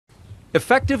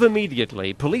Effective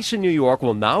immediately, police in New York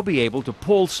will now be able to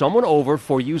pull someone over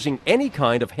for using any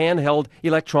kind of handheld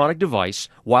electronic device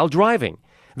while driving.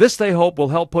 This, they hope, will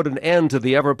help put an end to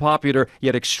the ever-popular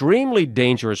yet extremely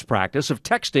dangerous practice of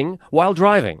texting while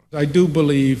driving. I do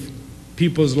believe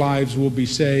people's lives will be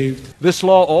saved. This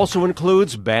law also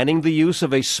includes banning the use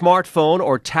of a smartphone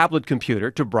or tablet computer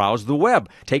to browse the web,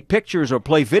 take pictures, or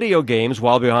play video games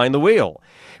while behind the wheel.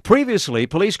 Previously,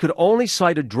 police could only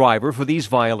cite a driver for these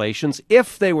violations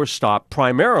if they were stopped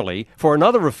primarily for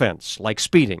another offense, like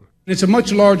speeding. It's a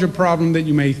much larger problem than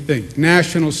you may think.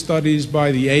 National studies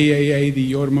by the AAA,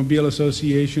 the Automobile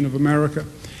Association of America,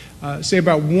 say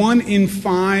about 1 in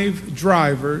 5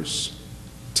 drivers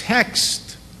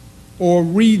text or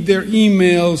read their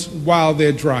emails while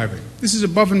they're driving. This is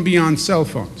above and beyond cell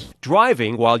phones.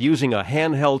 Driving while using a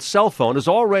handheld cell phone is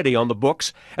already on the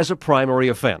books as a primary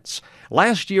offense.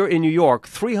 Last year in New York,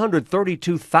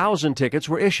 332,000 tickets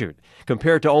were issued,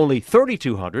 compared to only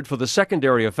 3,200 for the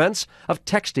secondary offense of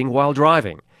texting while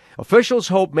driving. Officials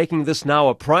hope making this now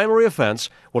a primary offense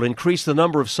will increase the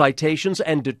number of citations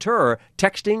and deter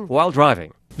texting while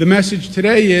driving. The message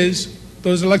today is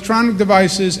those electronic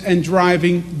devices and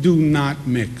driving do not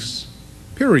mix.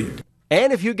 Period.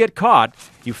 And if you get caught,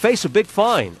 you face a big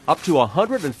fine, up to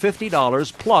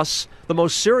 $150 plus the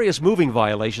most serious moving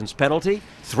violations penalty,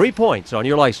 3 points on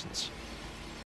your license.